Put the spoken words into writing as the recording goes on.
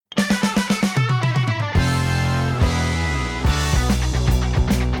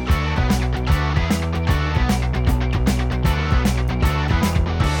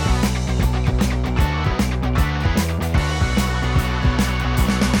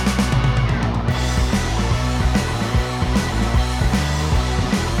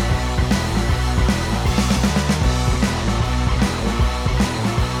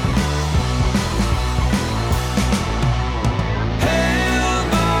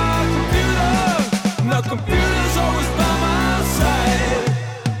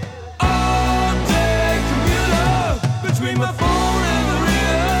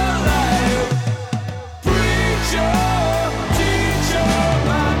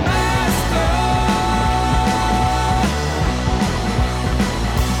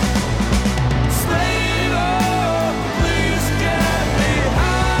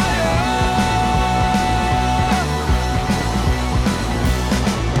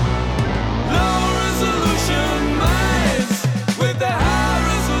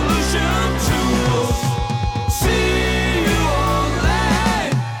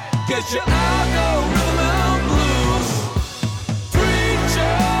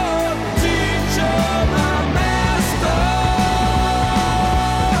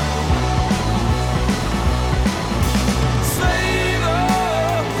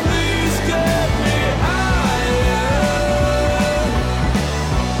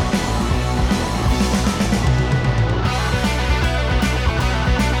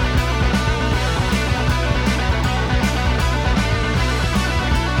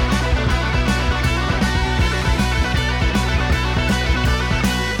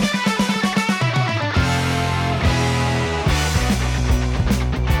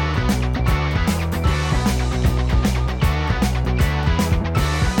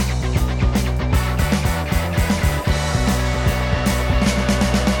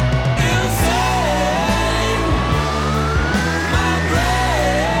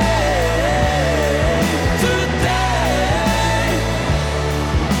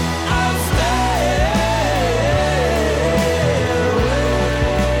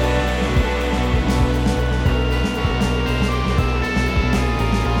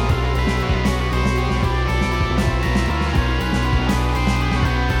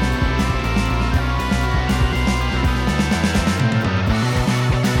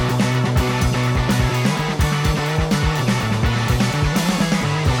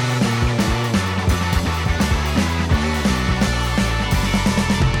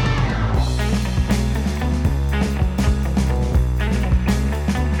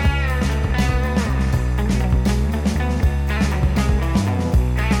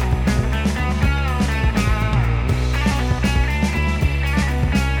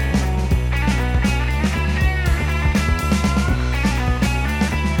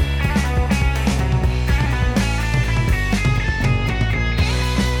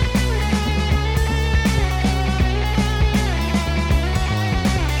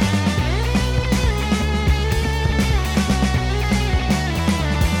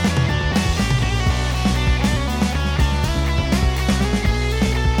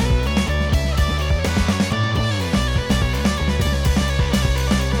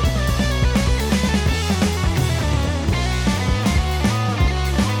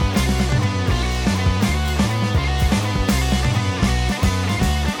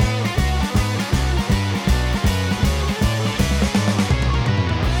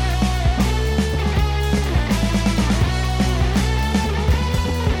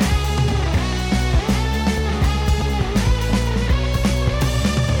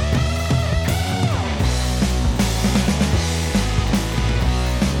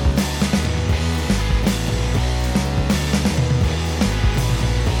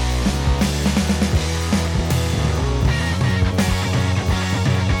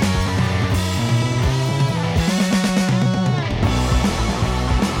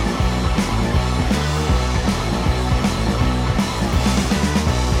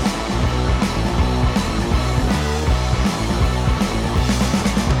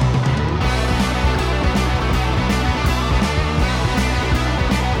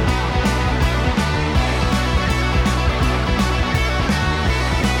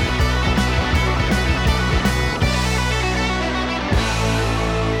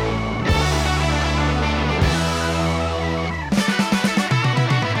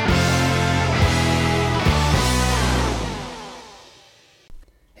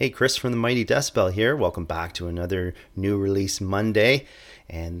Hey, Chris from the Mighty Decibel here. Welcome back to another new release Monday.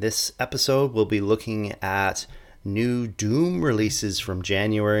 And this episode we'll be looking at new Doom releases from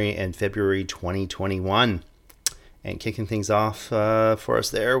January and February 2021. And kicking things off for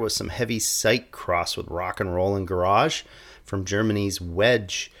us there was some heavy psych cross with rock and roll and garage from Germany's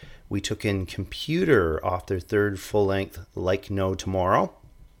Wedge. We took in Computer off their third full-length Like No Tomorrow.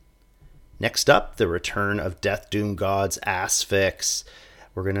 Next up, the return of Death Doom God's Asphyx.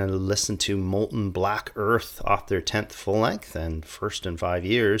 We're going to listen to Molten Black Earth off their 10th full-length and first in 5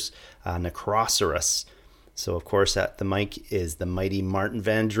 years, Necrosaurus. So, of course, at the mic is the mighty Martin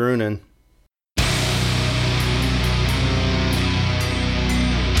Van Drunen.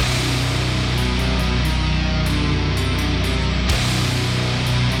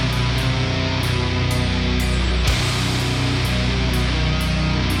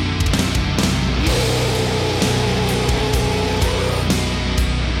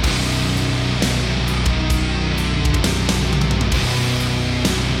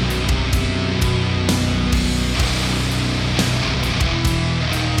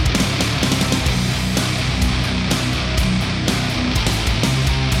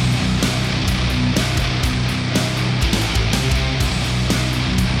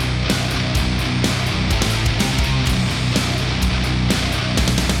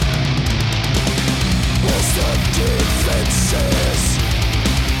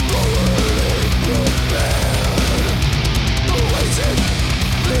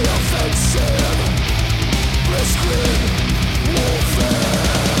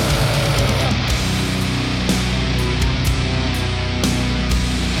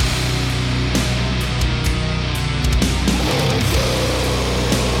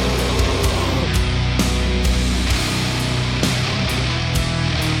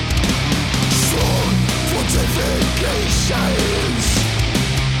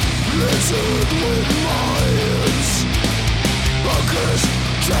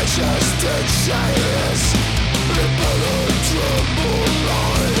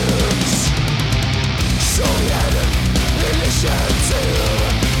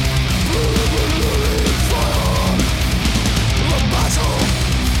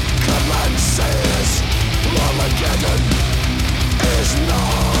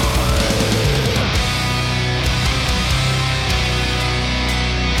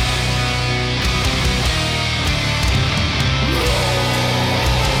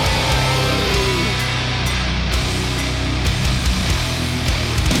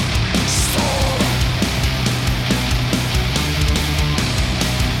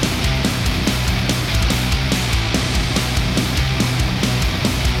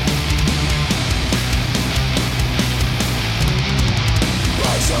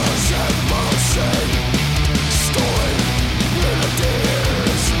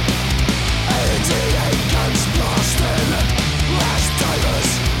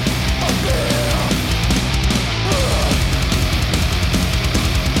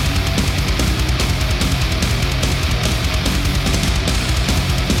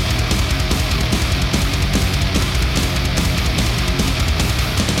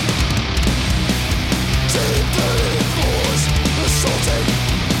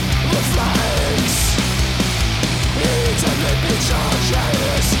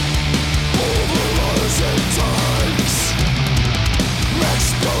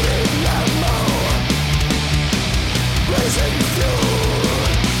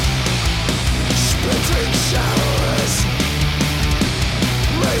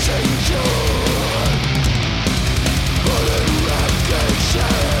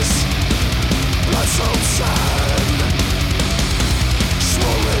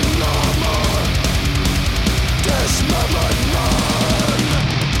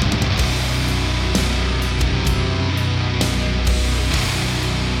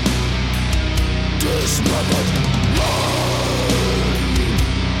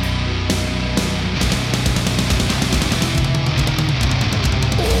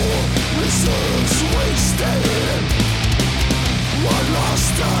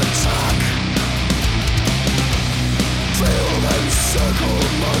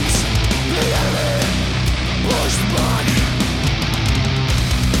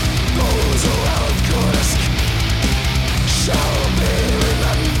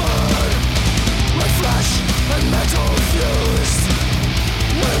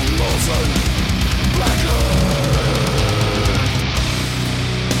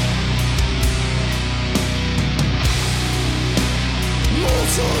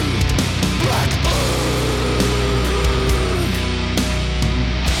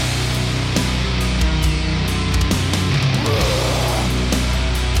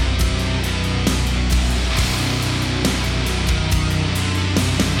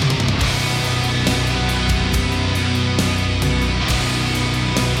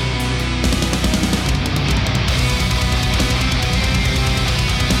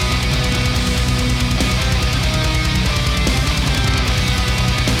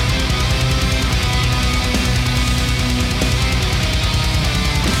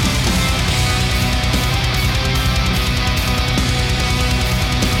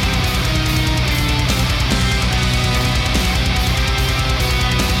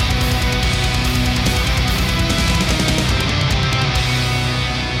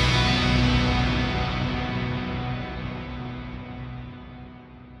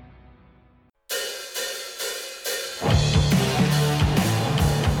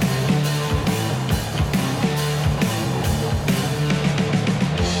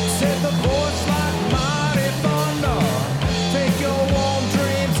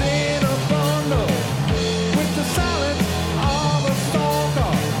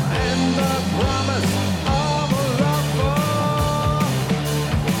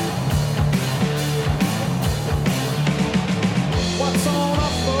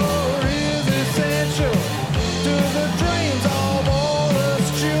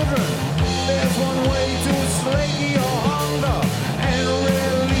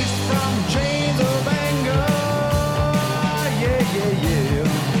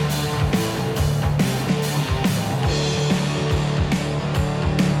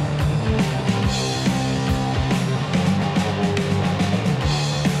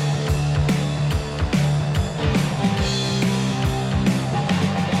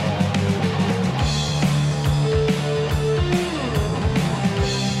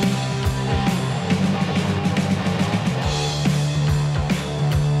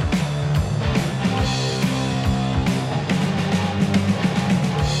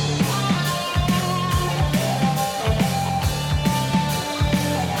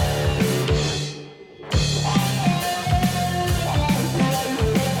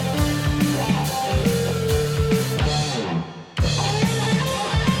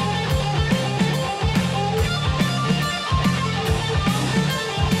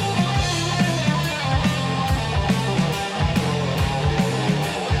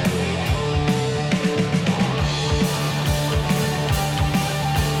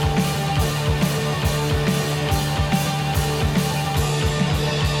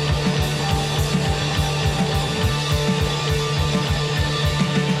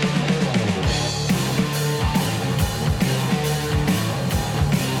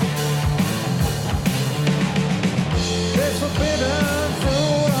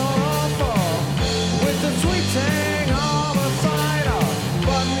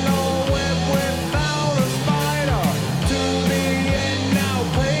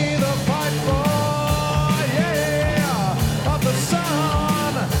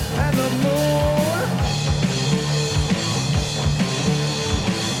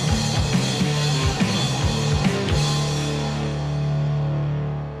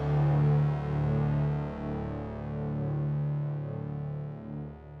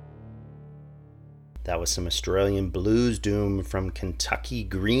 That was some Australian blues doom from Kentucky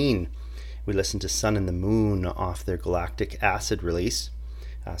Green. We listened to Sun and the Moon off their Galactic Acid release.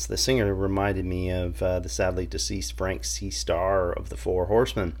 So the singer reminded me of the sadly deceased Frank C. Starr of the Four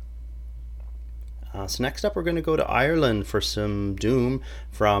Horsemen. So next up we're going to go to Ireland for some doom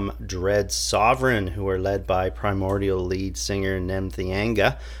from Dread Sovereign, who are led by Primordial lead singer Nem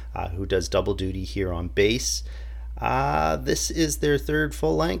Thianga, who does double duty here on bass. This is their third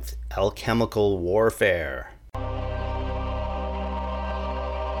full length, Alchemical Warfare.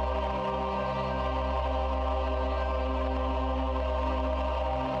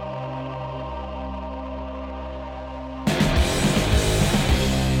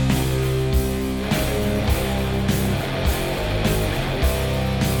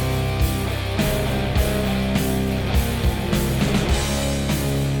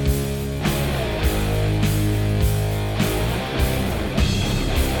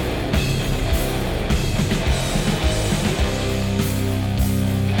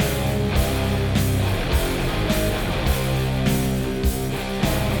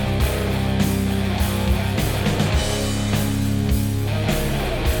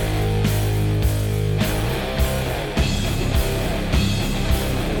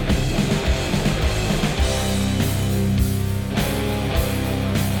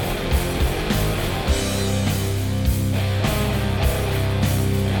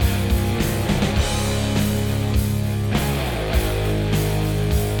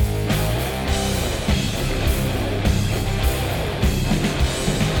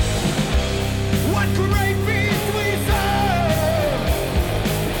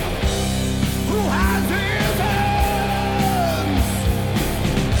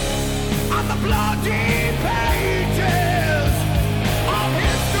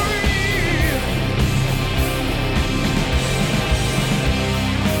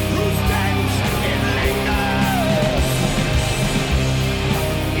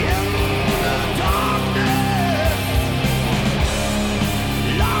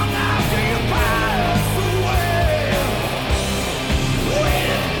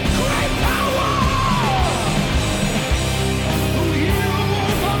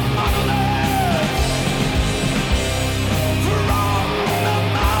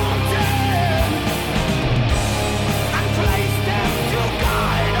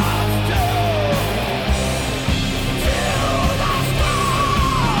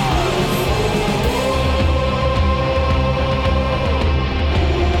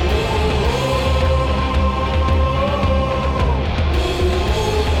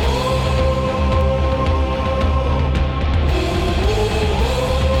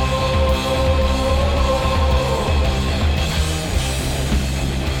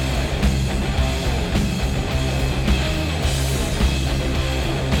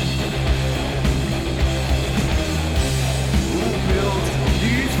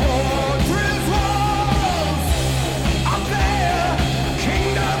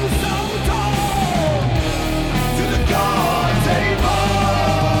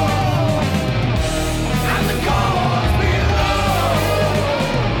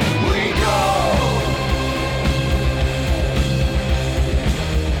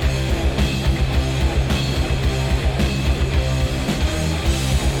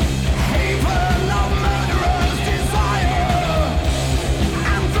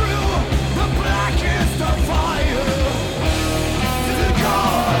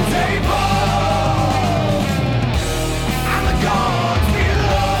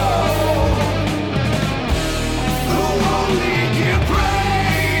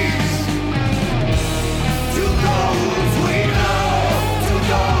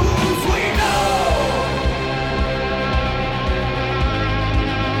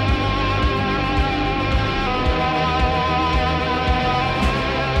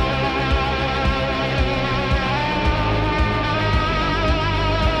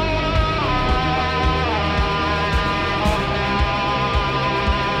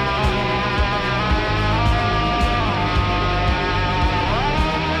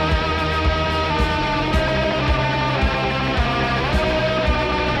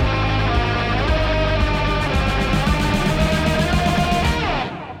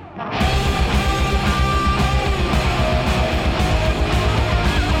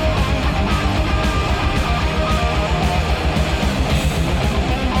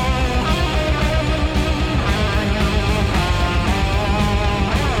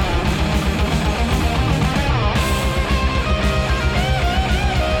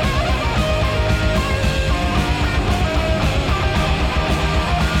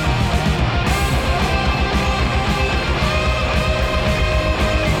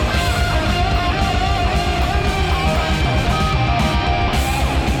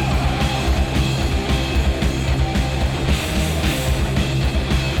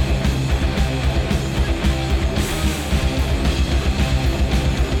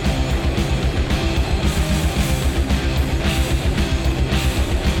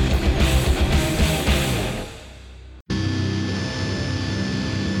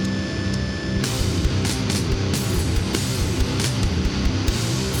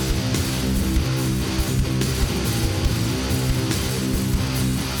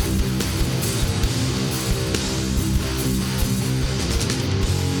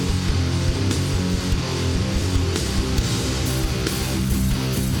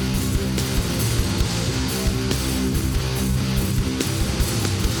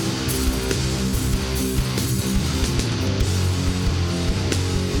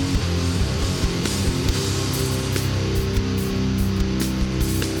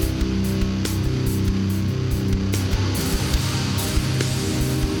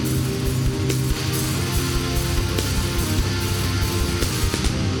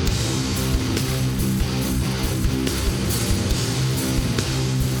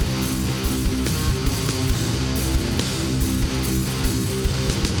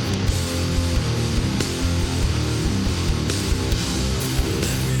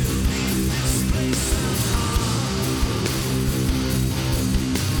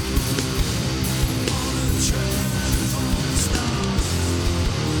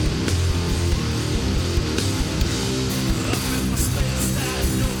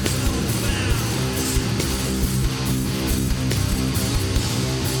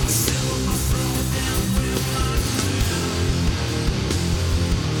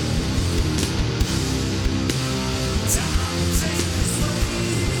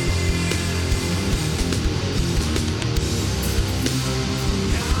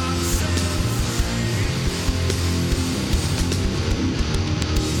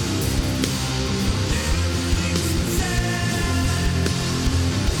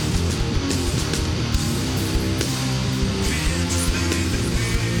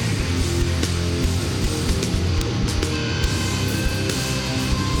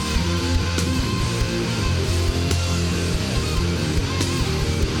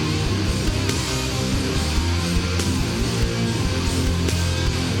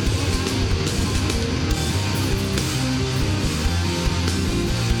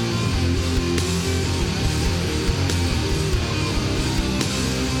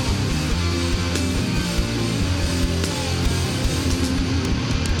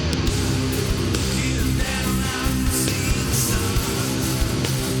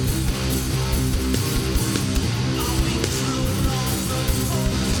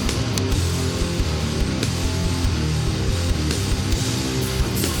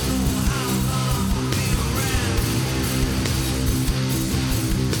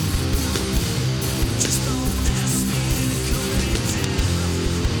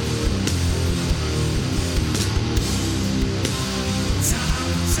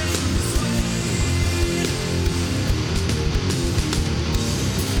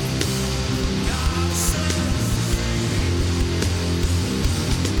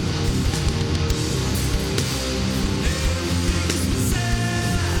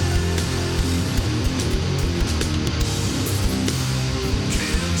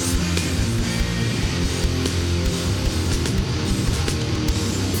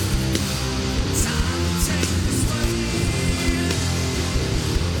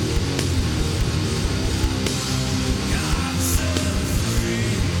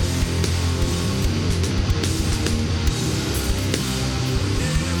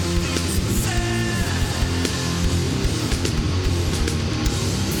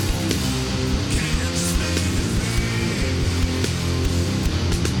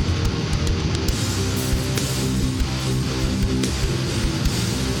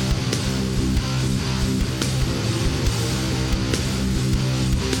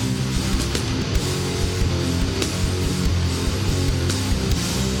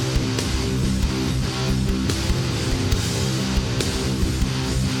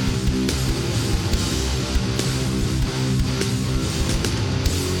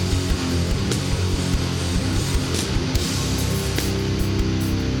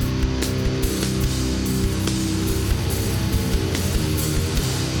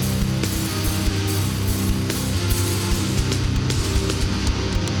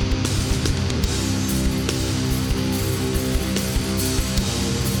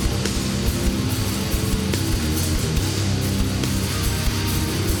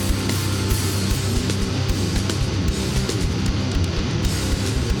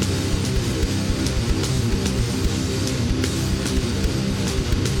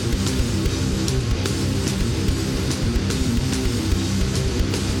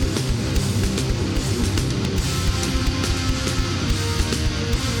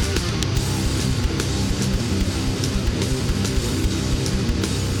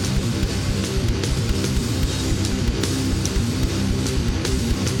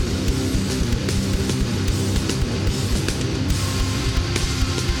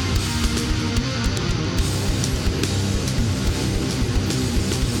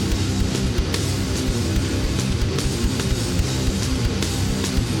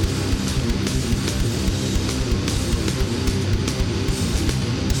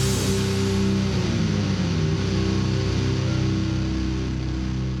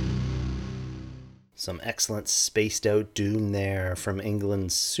 Some excellent spaced out doom there from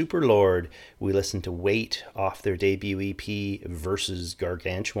England's Superlord. We listened to Wait off their debut EP Versus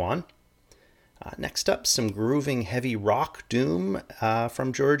Gargantuan. Next up, some grooving heavy rock doom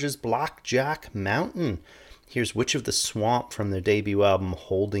from Georgia's Blackjack Mountain. Here's Witch of the Swamp from their debut album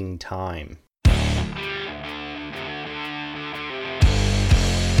Holding Time.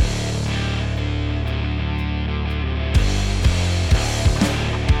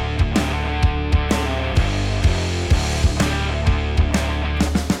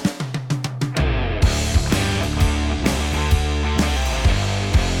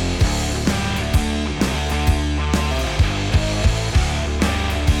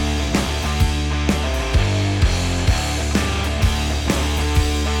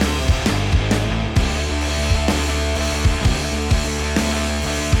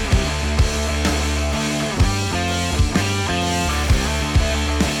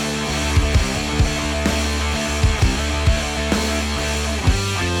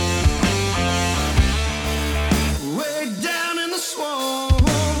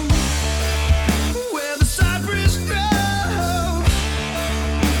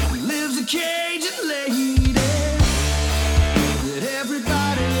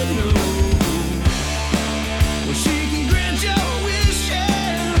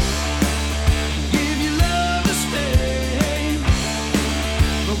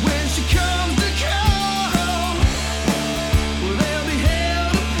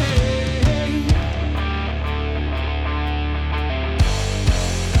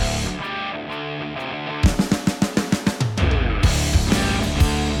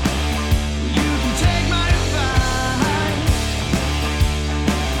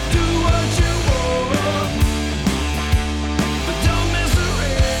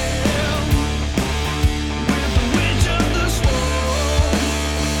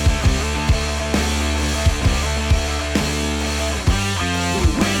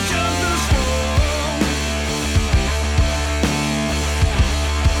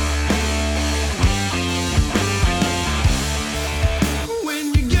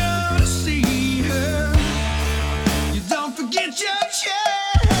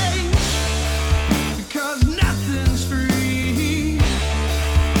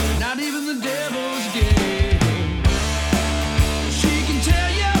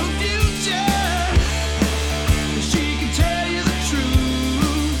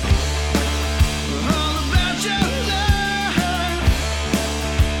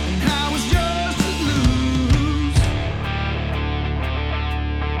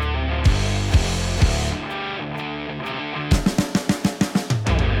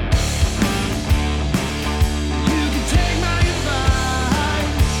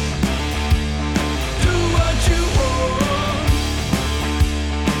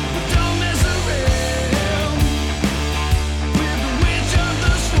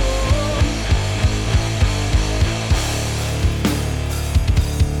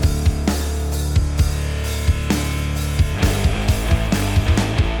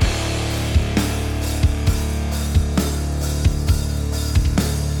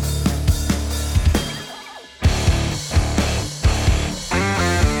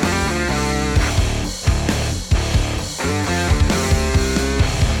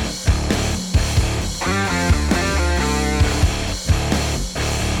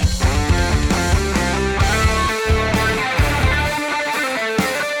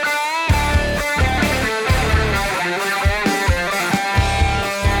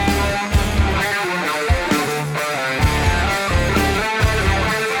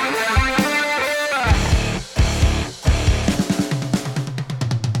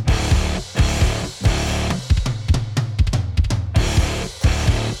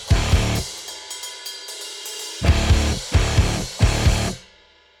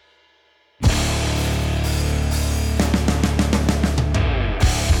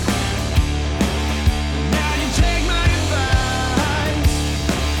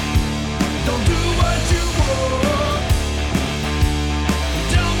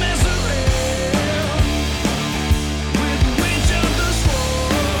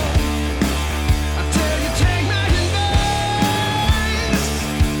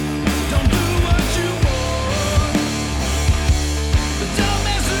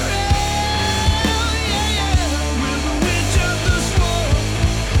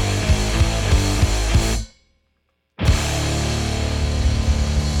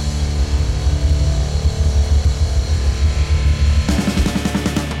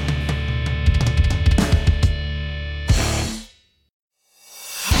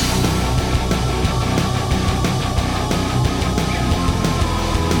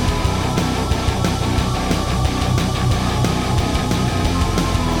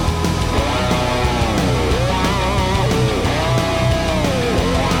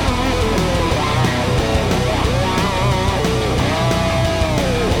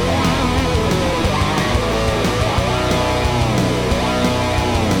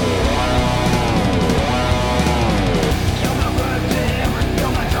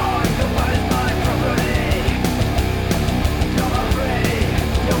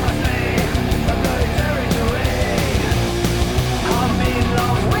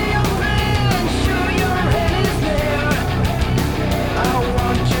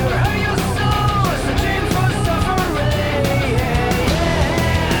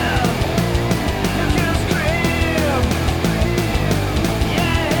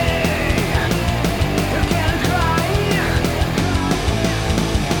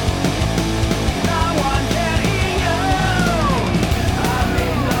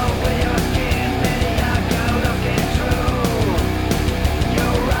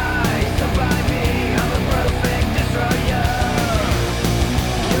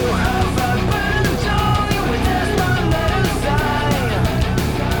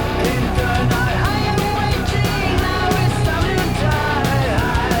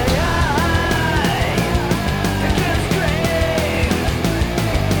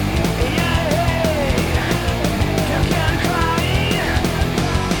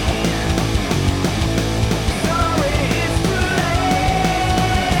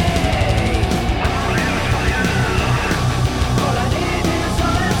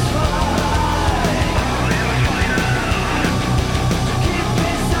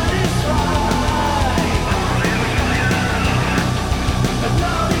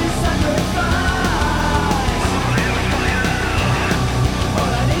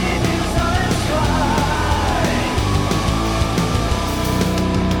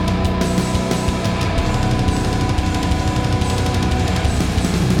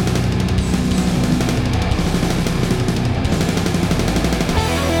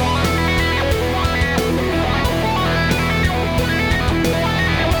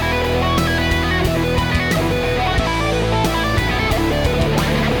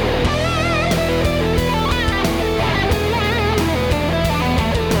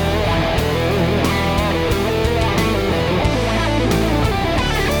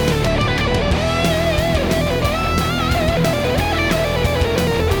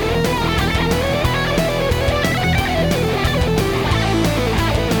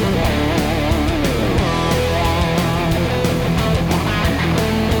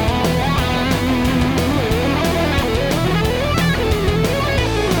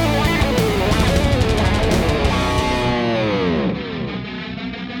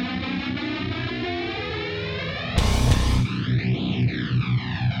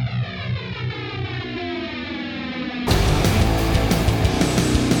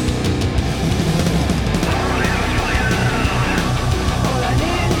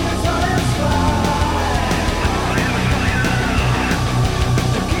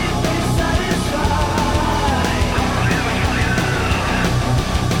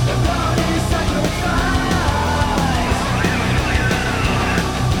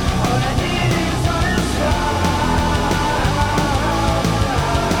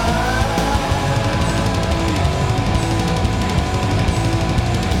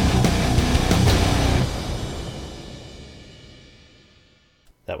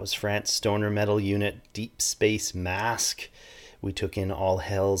 was France stoner metal unit Deep Space Mask. We took in All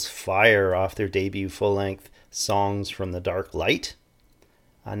Hell's Fire off their debut full-length Songs from the Dark Light.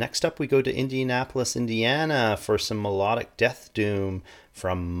 Next up, we go to Indianapolis, Indiana for some melodic death doom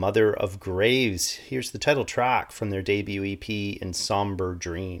from Mother of Graves. Here's the title track from their debut EP, In Somber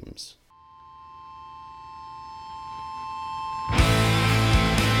Dreams.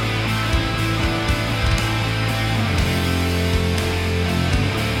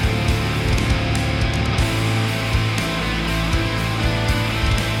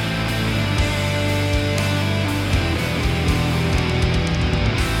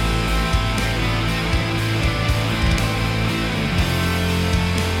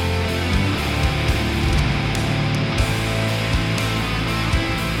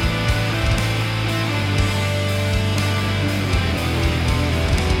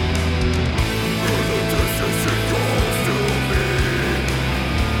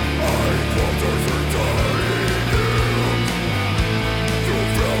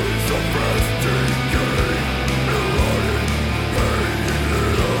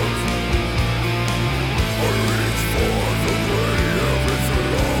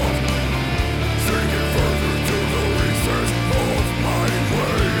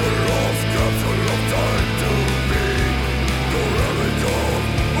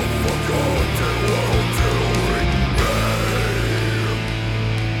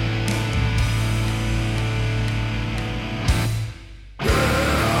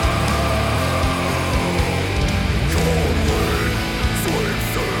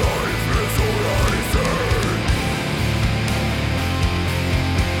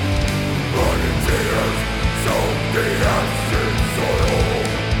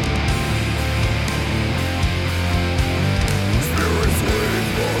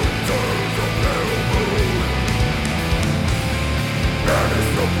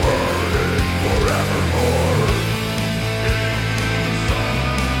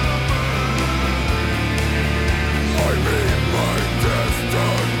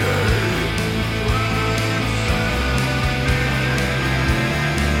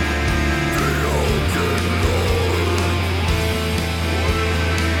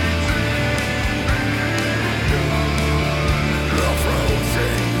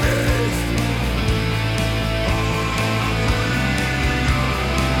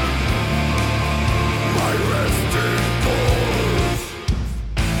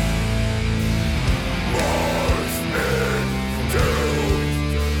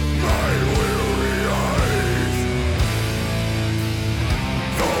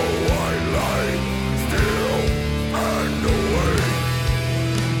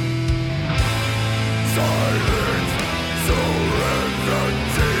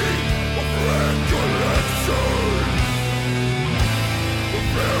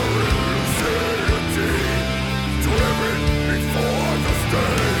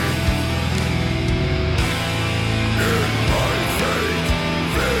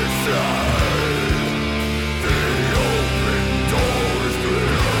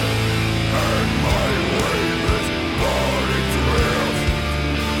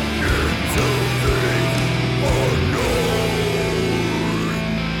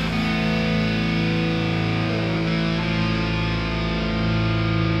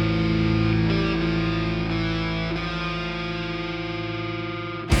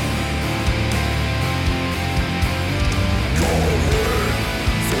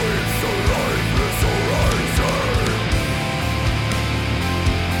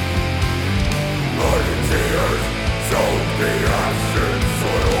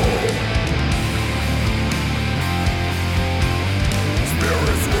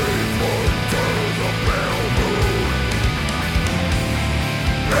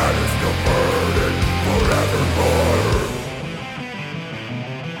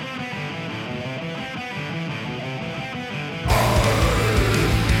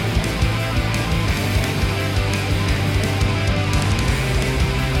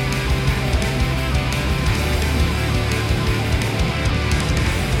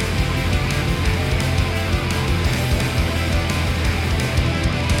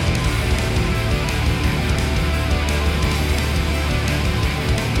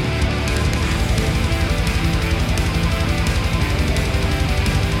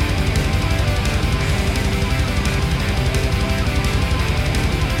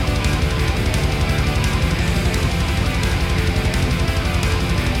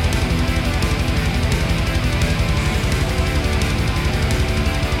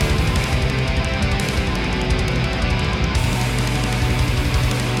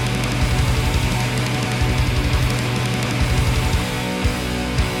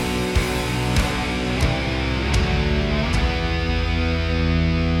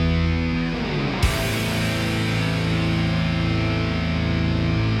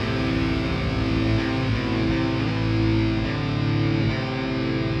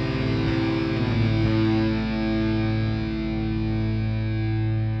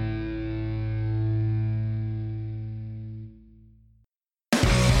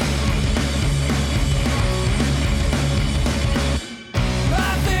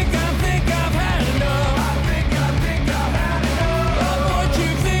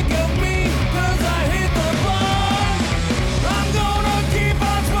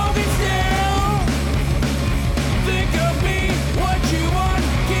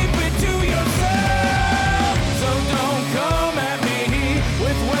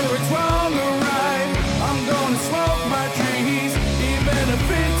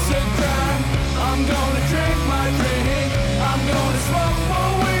 I'm gonna drink my drink. I'm gonna smoke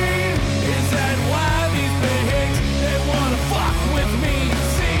more weed. Is that why these pigs, they wanna fuck with me?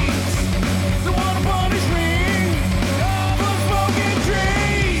 Seems they wanna punish me. Oh, for smoking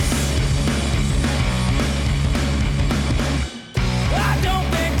trees. I don't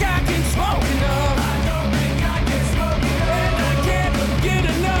think I can smoke enough. I don't think I can smoke enough. And I can't get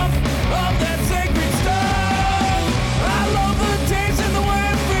enough of that sacred stuff. I love the taste and the way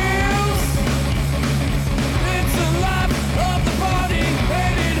it feels. It's the life of the party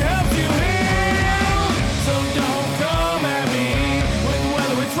and it helps you heal. So don't come at me with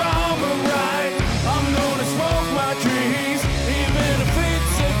whether it's wrong or right. I'm gonna smoke my trees, even if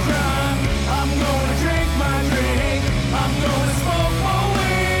it's a crime. I'm gonna drink my drink. I'm gonna smoke more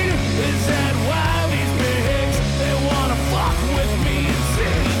weed. Is that why these pigs, they wanna fuck with me? It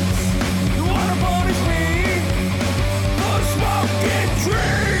seems they wanna punish me for smoking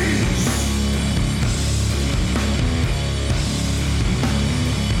trees.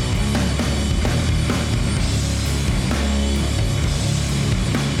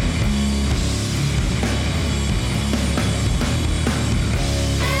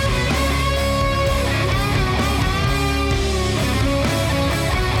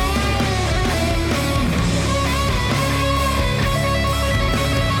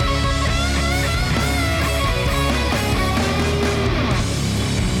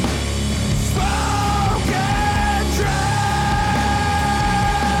 Smoking trees.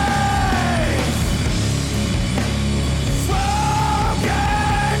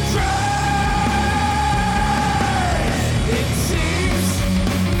 Smoking trees. It seems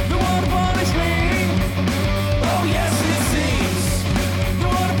they wanna punish me. Oh yes, it seems they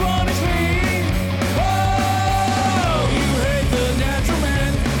wanna punish me. Oh, you hate the natural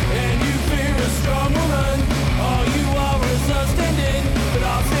man and you fear a strong woman. All you are is a stand-in, but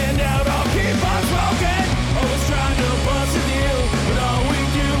I'll stand out. I'll keep on smoking. Always trying to bust a deal, but all we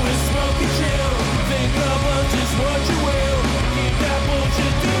do is smoke and chill. Think about just what you will. Keep that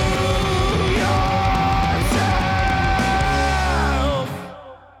bullshit to yourself.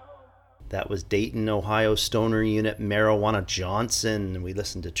 That was Dayton, Ohio stoner unit Marijuana Johnson. We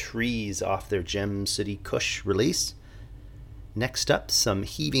listened to Trees off their Gem City Kush release. Next up, some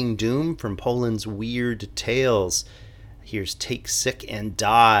heaving doom from Poland's Weird Tales. Here's Take Sick and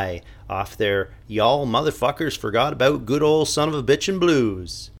Die off their Y'all Motherfuckers Forgot About Good Old Son of a Bitchin'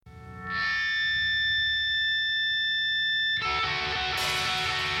 Blues.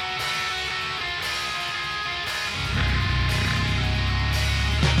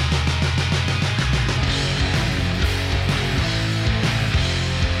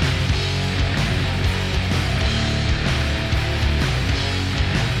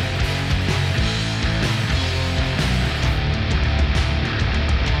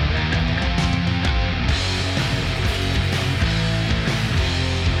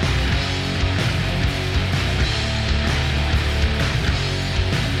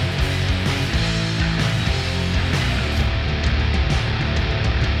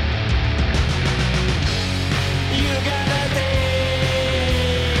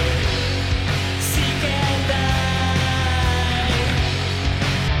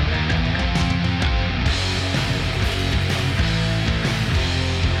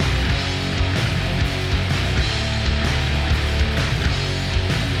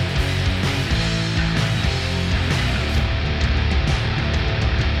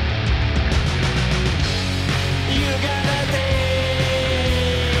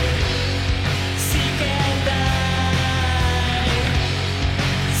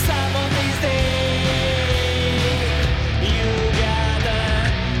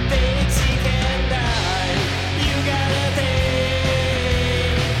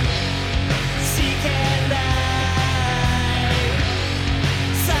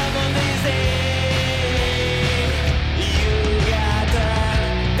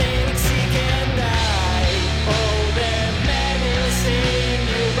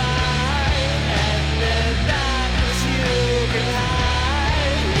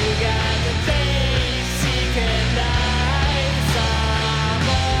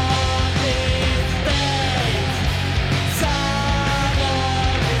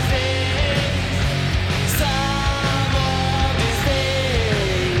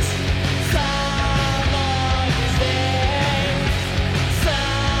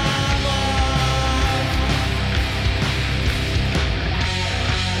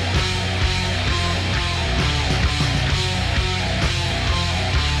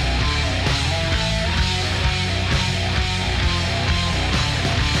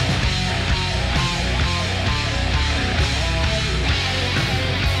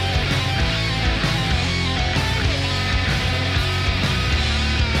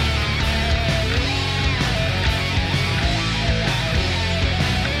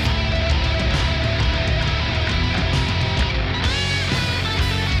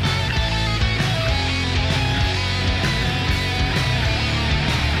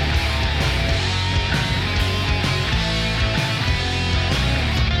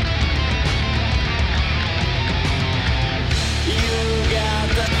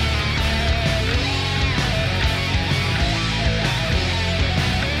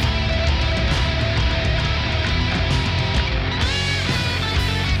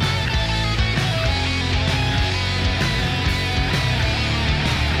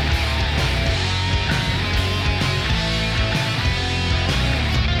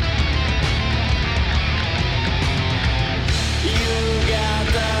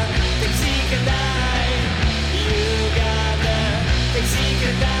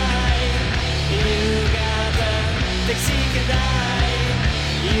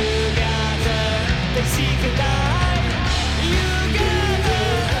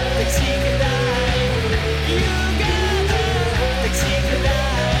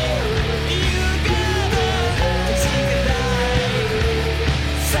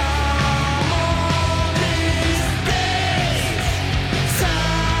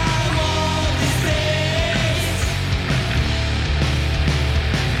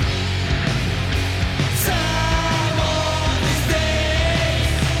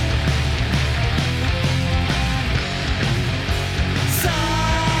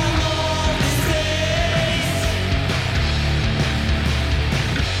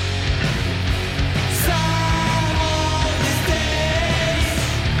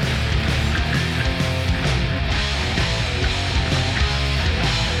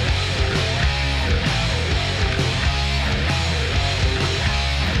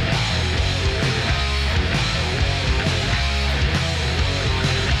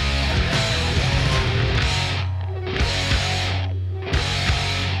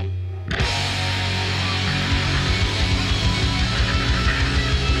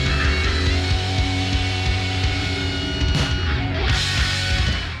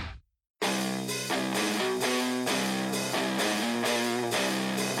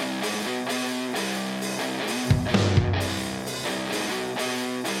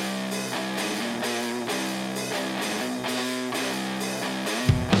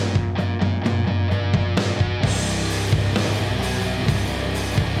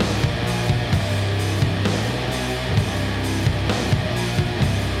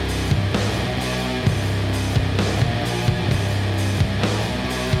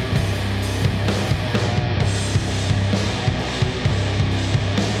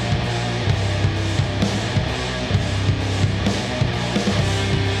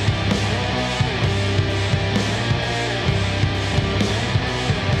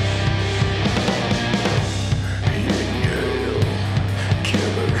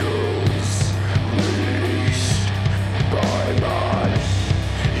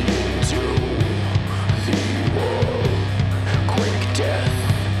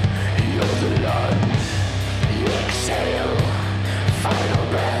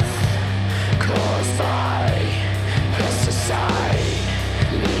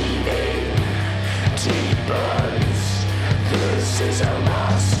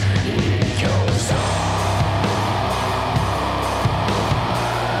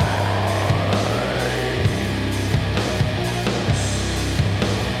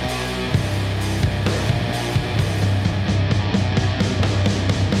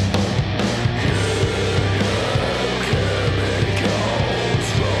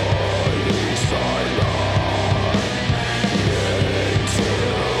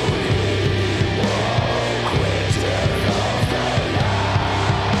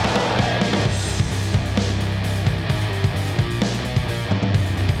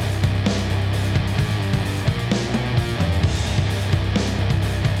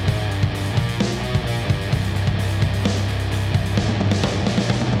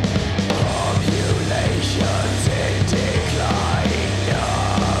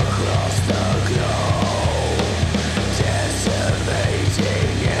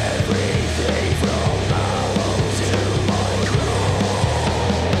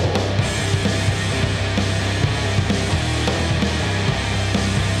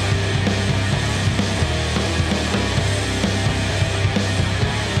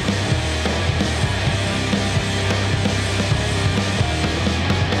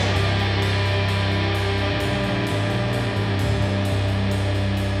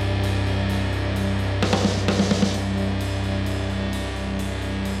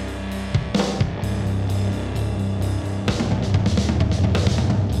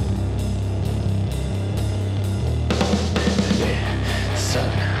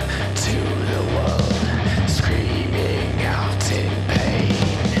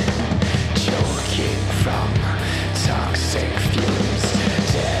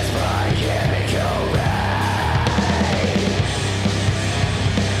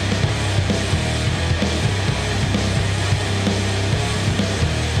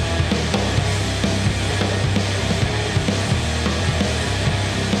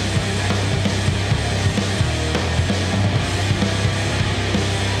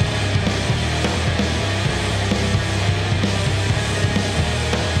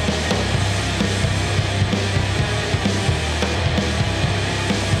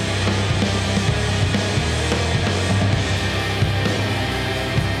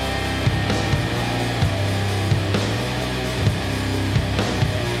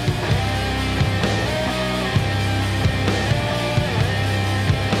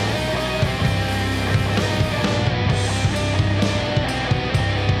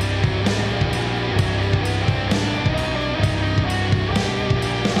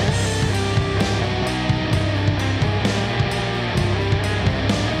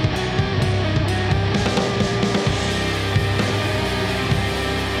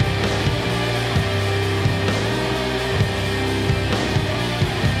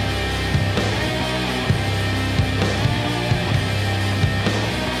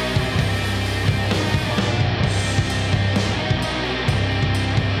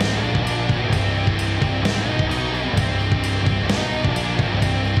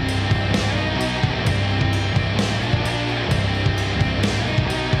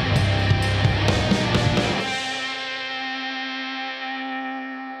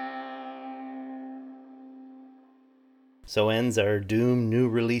 So ends our Doom New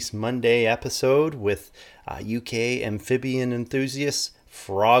Release Monday episode with UK amphibian enthusiasts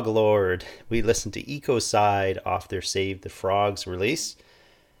Froglord. We listened to Ecocide off their Save the Frogs release.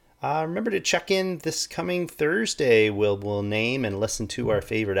 Remember to check in this coming Thursday. We'll name and listen to our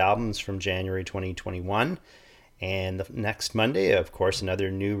favorite albums from January 2021. And the next Monday, of course, another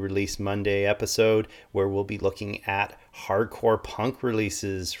New Release Monday episode where we'll be looking at hardcore punk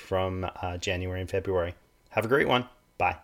releases from January and February. Have a great one. Bye.